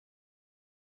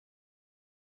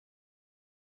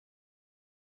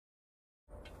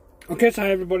Okay, so hi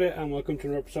everybody and welcome to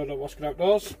another episode of What's Good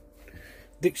Outdoors.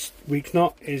 This week's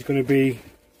knot is going to be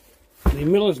the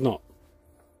miller's knot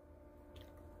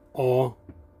or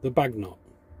the bag knot.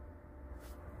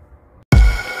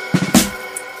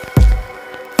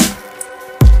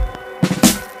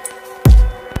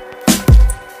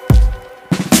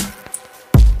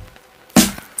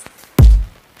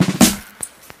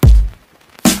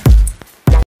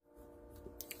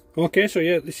 Okay, so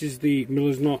yeah, this is the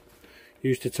miller's knot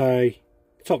used to tie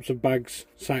tops of bags,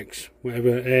 sacks,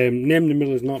 whatever. Named the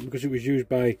miller's knot because it was used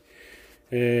by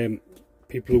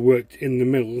people who worked in the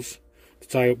mills to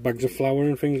tie up bags of flour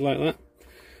and things like that.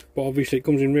 But obviously it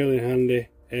comes in really handy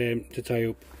to tie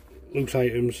up loose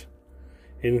items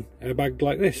in a bag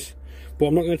like this. But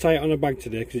I'm not going to tie it on a bag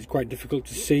today because it's quite difficult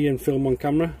to see and film on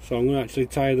camera, so I'm going to actually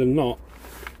tie the knot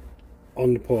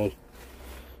on the pole.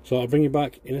 So I'll bring you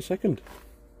back in a second.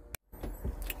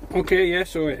 Okay, yeah,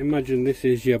 so imagine this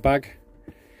is your bag,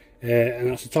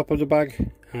 and that's the top of the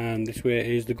bag, and this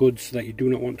way is the goods that you do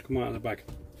not want to come out of the bag.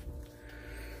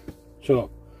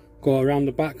 So go around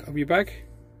the back of your bag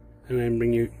and then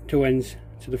bring your two ends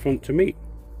to the front to meet.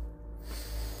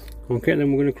 Okay,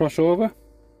 then we're going to cross over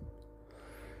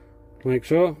like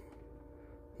so,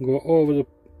 go over the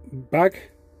bag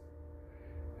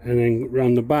and then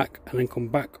round the back and then come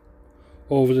back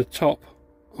over the top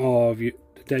of the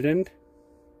dead end.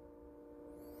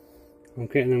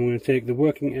 Okay, and then I'm going to take the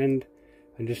working end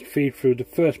and just feed through the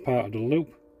first part of the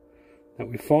loop that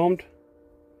we formed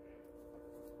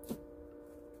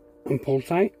and pull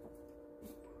tight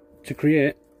to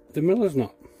create the miller's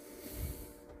knot.